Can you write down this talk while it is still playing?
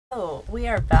Oh, we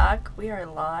are back. We are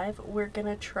live. We're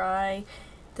gonna try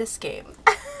this game.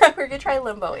 We're gonna try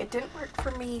Limbo. It didn't work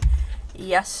for me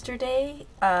yesterday.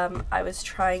 I was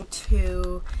trying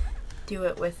to do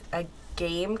it with a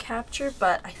game capture,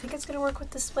 but I think it's gonna work with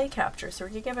display capture, so we're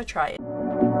gonna give it a try.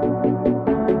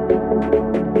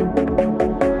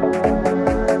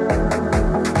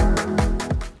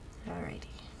 Alrighty.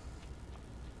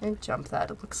 And jump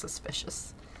that. It looks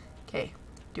suspicious. Okay.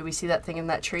 Do we see that thing in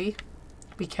that tree?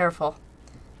 Be careful.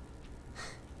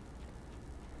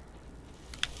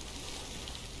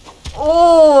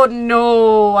 Oh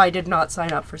no, I did not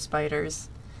sign up for spiders.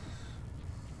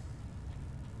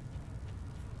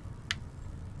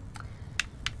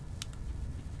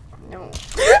 No.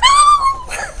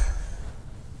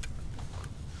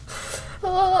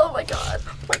 Oh my god.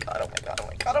 Oh my god, oh my god, oh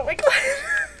my god, oh my god.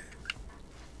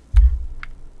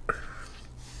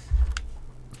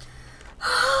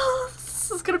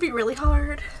 This is gonna be really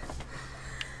hard.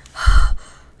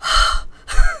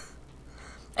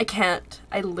 I can't.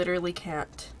 I literally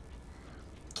can't.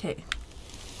 Okay.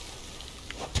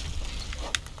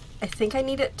 I think I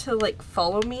need it to, like,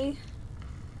 follow me.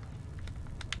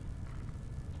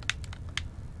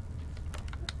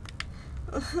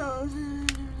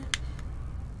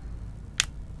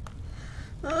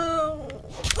 Oh.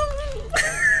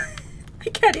 I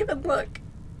can't even look.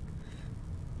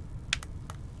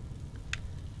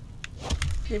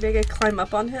 Maybe I could climb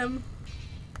up on him.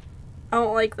 I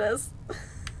don't like this.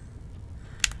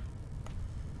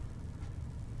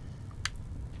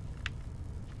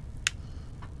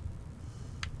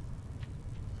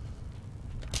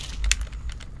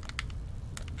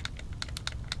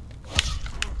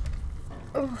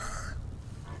 Ugh.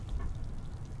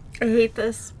 I hate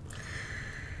this.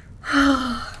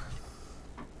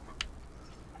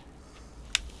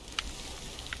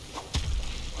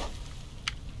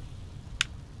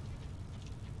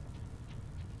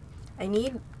 I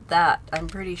need that, I'm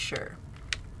pretty sure.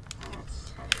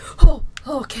 Oh,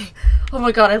 okay. Oh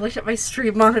my god, I looked at my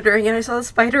stream monitoring and I saw the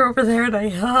spider over there and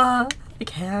I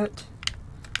can't.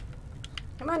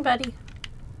 Come on, buddy.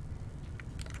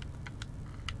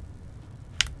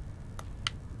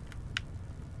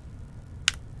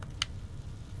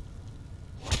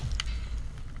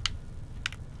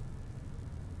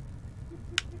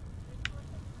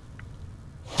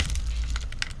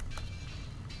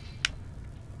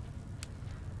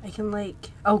 I can,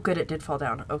 like... Oh, good, it did fall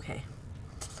down. Okay.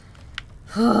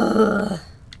 I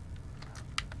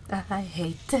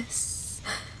hate this.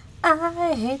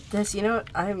 I hate this. You know what?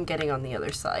 I'm getting on the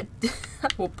other side. I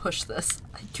will push this.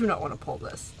 I do not want to pull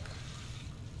this.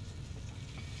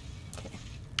 Okay.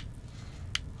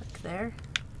 Like there.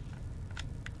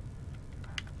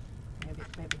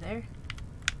 Maybe there.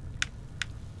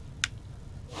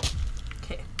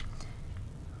 Okay.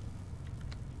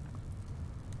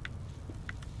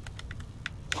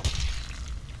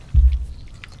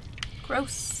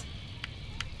 Gross.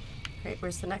 Right,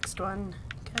 where's the next one?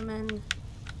 Come in.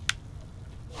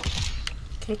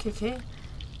 Okay.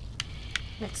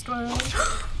 Next one.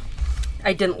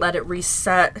 I didn't let it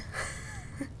reset.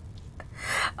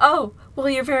 Oh, well,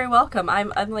 you're very welcome.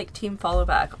 I'm like team follow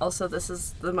back. Also, this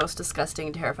is the most disgusting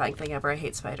and terrifying thing ever. I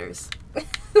hate spiders.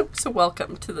 So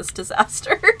welcome to this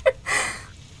disaster.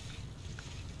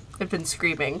 I've been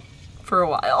screaming for a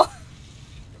while.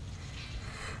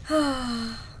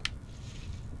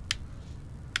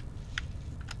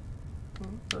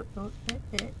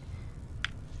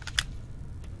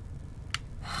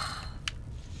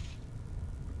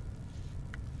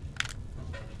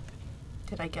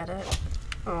 Did I get it?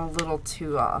 Oh, a little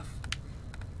too off.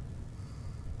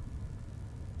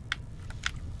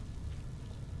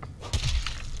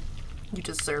 You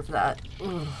deserve that.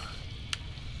 Ugh.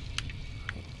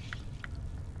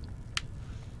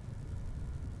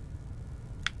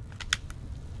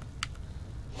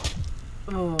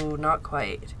 Oh, not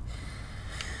quite.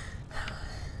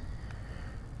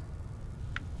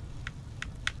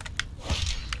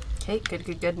 Okay,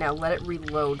 good. Now let it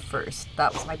reload first.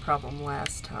 That was my problem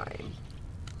last time.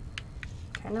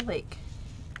 Kind of like...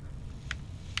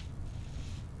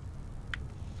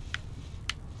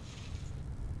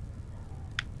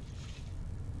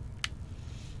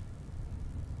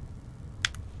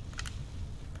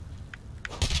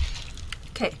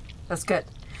 Okay, that's good.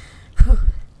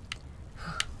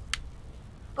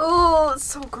 Oh, it's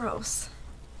so gross.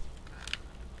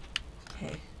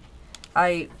 Okay.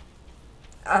 I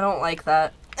don't like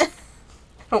that. I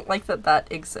don't like that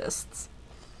that exists.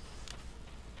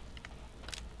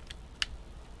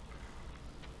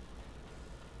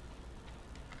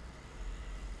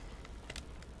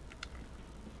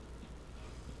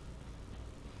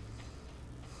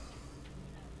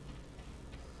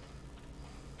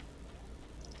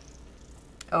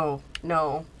 Oh,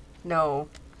 no. No.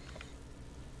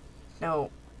 No.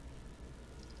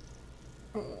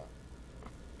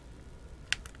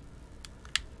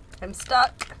 I'm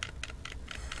stuck.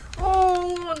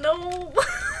 Oh, no.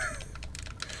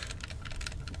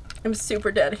 I'm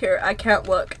super dead here. I can't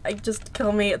look. Just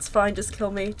kill me. It's fine. Just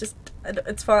kill me.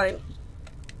 It's fine.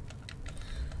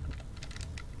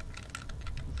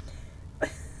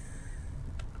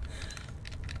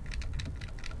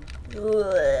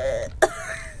 I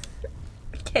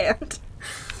can't.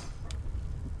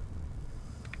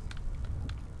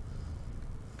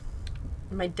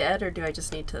 Am I dead, or do I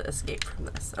just need to escape from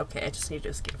this? Okay, I just need to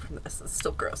escape from this. It's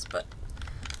still gross, but...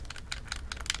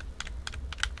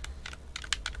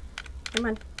 Come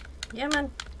on. Yeah,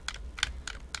 man.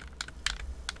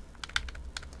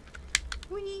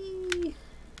 Whee!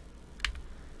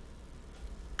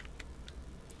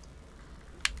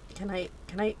 Can I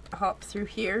hop through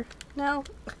here now?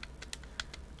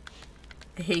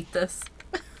 I hate this.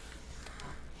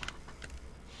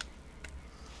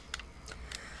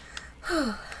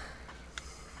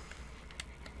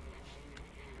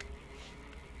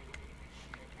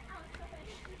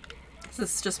 Is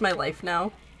this just my life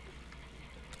now?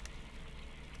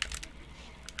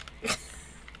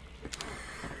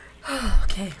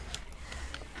 Okay.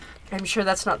 I'm sure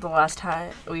that's not the last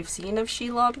time we've seen of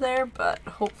Shelob there, but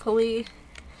hopefully...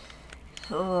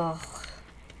 Ugh.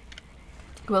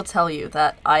 Will tell you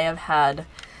that I have had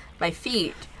my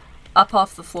feet up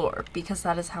off the floor because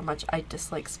that is how much I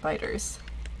dislike spiders.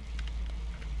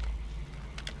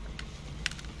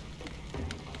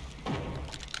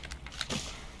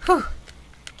 Whew.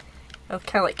 I feel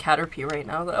kind of like Caterpie right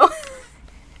now, though.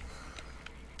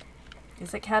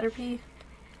 Is it Caterpie?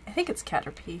 I think it's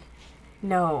Caterpie.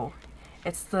 No,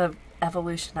 it's the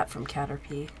evolution up from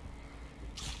Caterpie.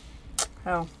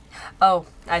 Oh. Oh,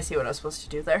 I see what I was supposed to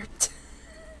do there.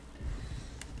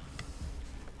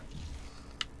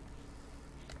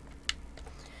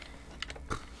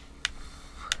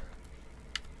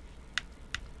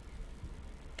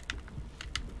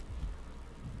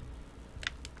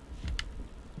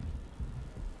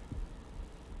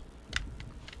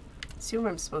 Assume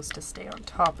I'm supposed to stay on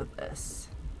top of this.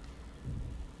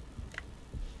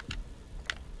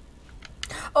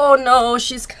 Oh no,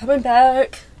 she's coming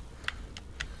back.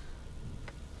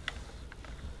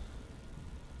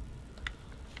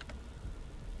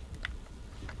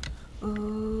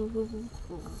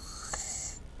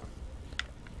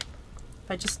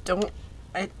 I just don't...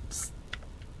 Okay.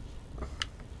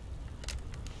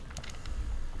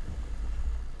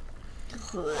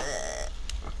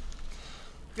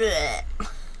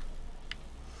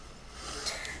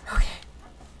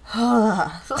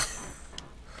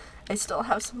 I still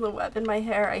have some of the web in my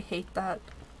hair. I hate that.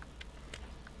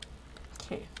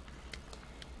 Okay.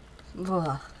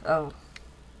 Oh.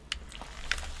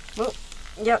 Well,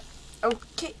 yep.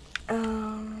 Okay.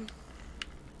 Okay.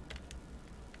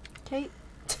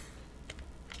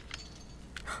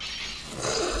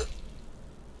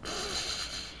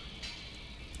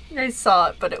 I saw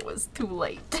it, but it was too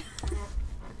late.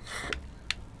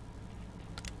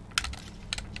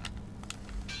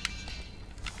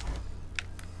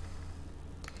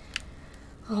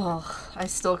 Oh, I'm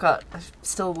still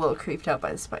a little creeped out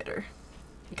by the spider.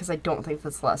 Because I don't think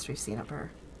that's the last we've seen of her.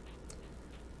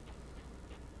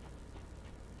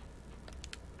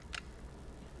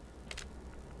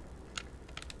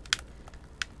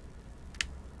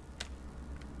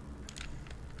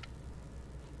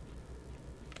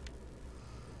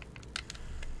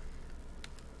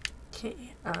 Okay,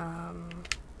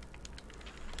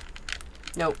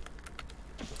 nope.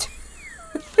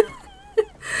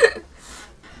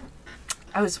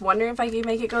 I was wondering if I could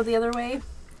make it go the other way.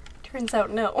 Turns out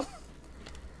no.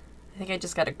 I think I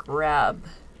just gotta grab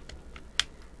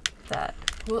that.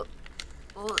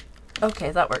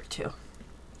 Okay, that worked too.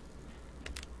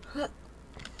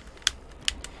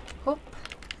 Whoop.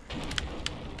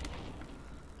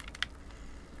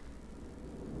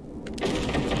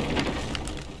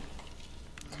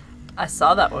 I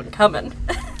saw that one coming.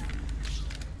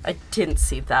 I didn't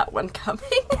see that one coming.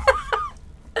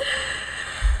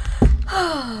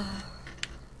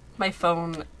 My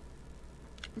phone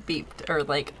beeped, or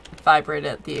like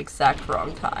vibrated at the exact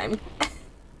wrong time.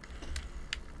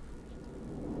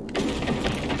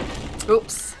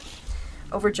 Oops.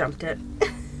 Overjumped it.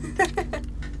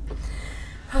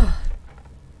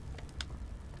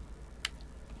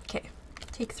 Okay,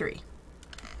 take 3.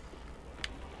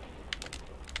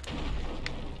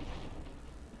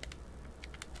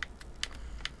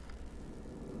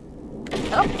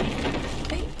 Oh,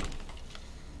 okay.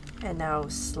 And now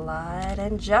slide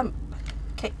and jump.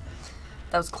 Okay.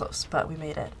 That was close, but we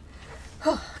made it.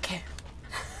 Oh, okay.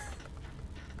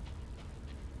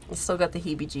 I still got the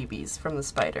heebie-jeebies from the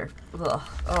spider. Ugh.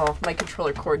 Oh, my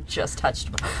controller cord just touched.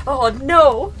 Oh,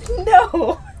 no!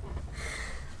 No!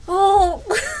 Oh!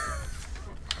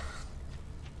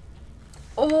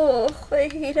 Oh, I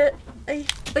hate it. I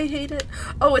hate it.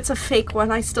 Oh, it's a fake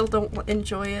one. I still don't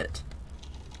enjoy it.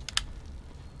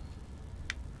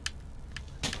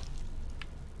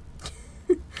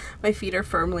 My feet are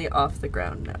firmly off the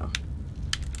ground now.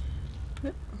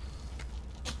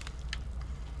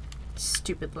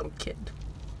 Stupid little kid.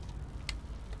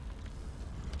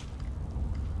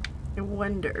 I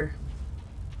wonder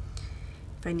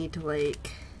if I need to,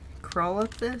 like, crawl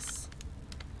up this.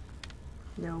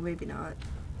 No, maybe not.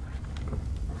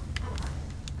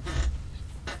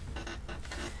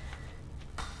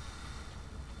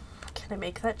 Can I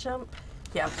make that jump?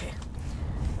 Yeah, okay.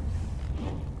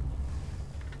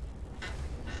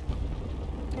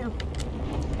 Yeah.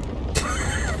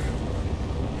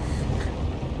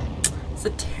 It's a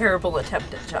terrible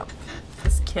attempt at jump.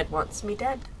 This kid wants me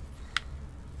dead.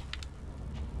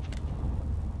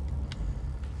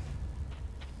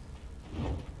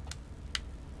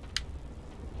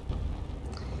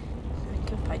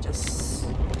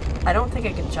 I don't think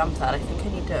I can jump that. I think I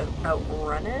need to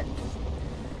outrun it.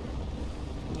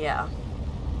 Yeah.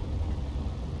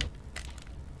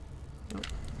 Nope.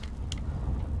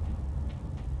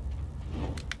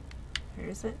 Where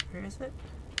is it? Where is it?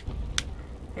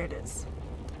 There it is.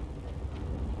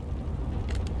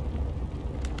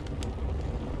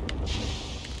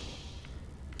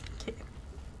 Okay.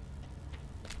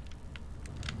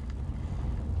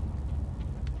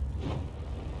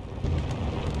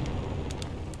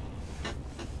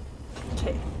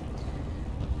 Okay.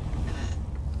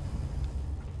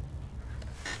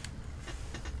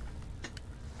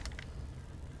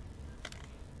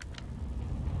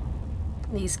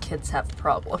 These kids have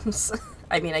problems.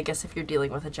 I mean, I guess if you're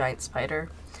dealing with a giant spider,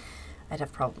 I'd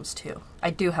have problems too. I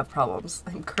do have problems.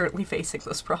 I'm currently facing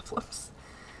those problems.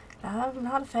 I'm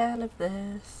not a fan of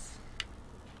this.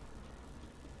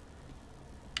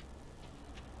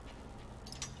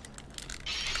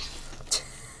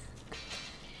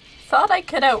 Thought I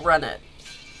could outrun it.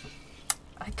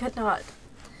 I could not.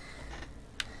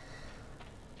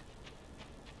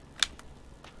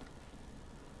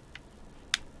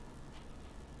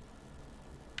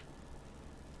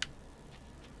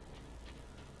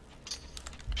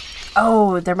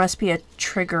 Oh, there must be a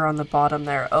trigger on the bottom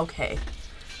there. Okay.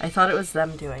 I thought it was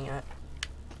them doing it.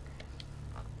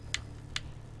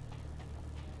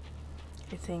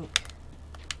 I think.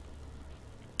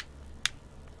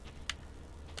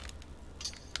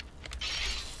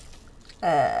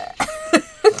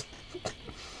 If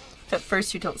at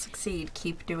first you don't succeed,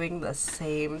 keep doing the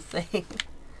same thing.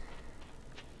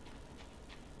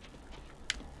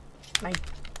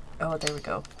 Oh, there we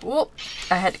go. Whoop!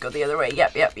 I had to go the other way.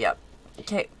 Yep, yep, yep.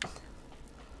 Okay.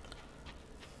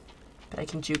 But I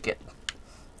can juke it.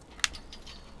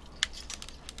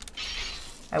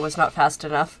 I was not fast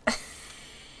enough.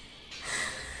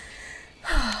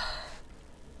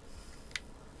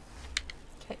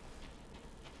 Okay.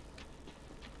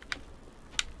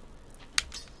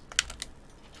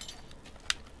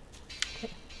 Okay.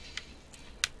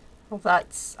 Well,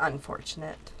 that's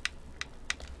unfortunate.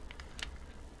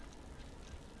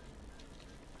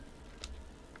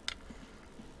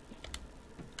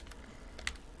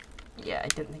 Yeah, I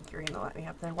didn't think you were gonna let me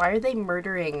up there. Why are they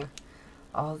murdering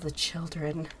all the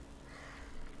children?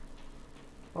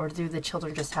 Or do the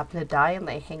children just happen to die and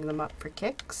they hang them up for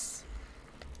kicks?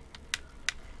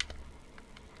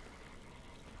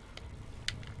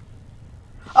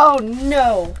 Oh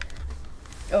no!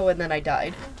 Oh, and then I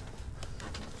died.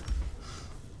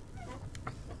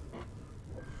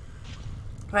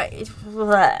 Right.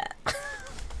 I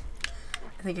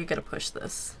think I gotta push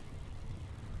this.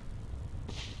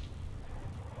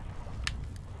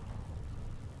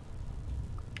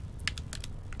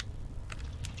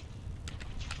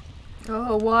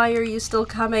 Oh, why are you still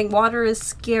coming? Water is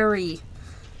scary.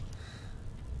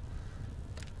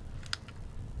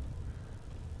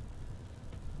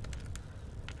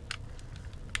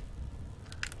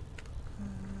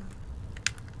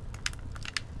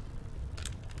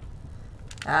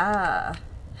 Ah,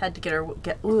 had to get her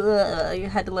you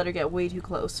had to let her get way too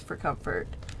close for comfort.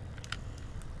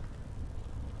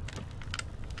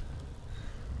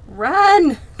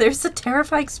 Run! There's a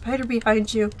terrifying spider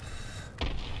behind you.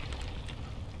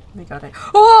 Oh my god,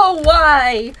 oh,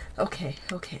 why? Okay,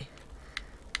 okay.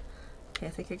 Okay, I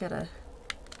think I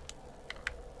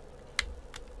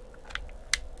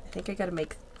gotta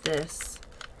make this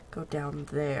go down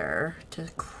there to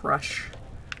crush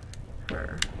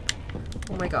her.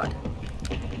 Oh my god.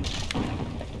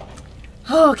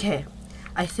 Okay,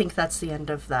 I think that's the end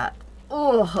of that.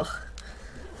 Oh,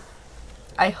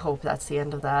 I hope that's the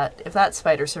end of that. If that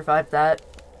spider survived that,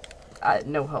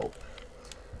 no hope.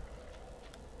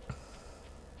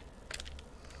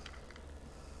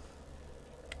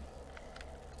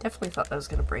 Definitely thought that was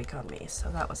going to break on me, so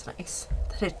that was nice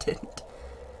that it didn't.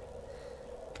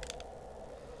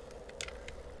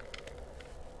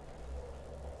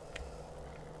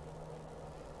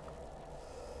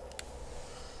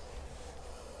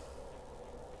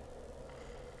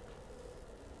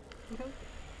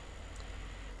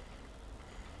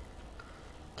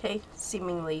 Okay,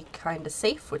 seemingly kind of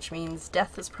safe, which means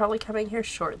death is probably coming here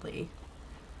shortly.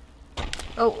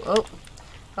 Oh,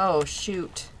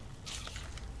 shoot.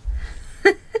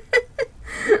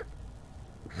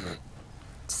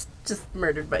 Just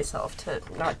murdered myself to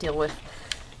not deal with...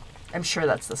 I'm sure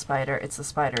that's the spider. It's the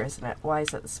spider, isn't it? Why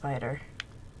is it the spider?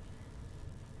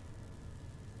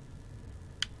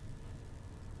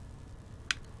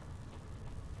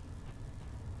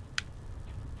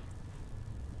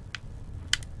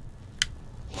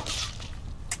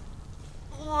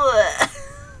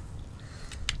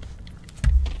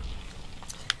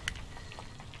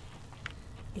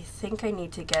 I think I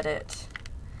need to get it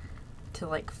to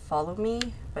like follow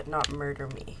me but not murder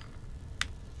me.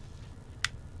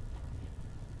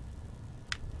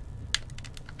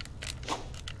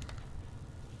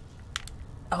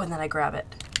 Oh, and then I grab it.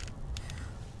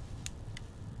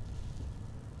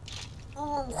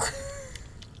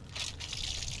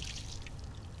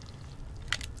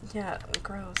 Yeah,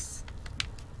 gross.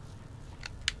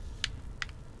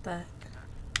 But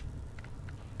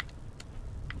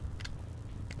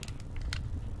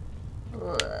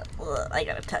I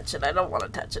gotta touch it. I don't want to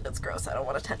touch it. It's gross. I don't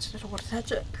want to touch it. I don't want to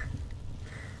touch it.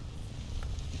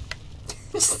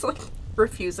 Just like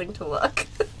refusing to look.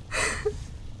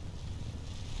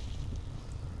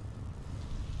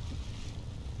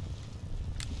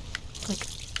 Like,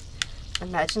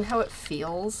 imagine how it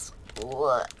feels.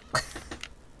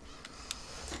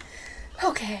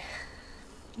 Okay.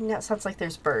 Now it sounds like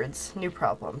there's birds. New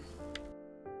problem.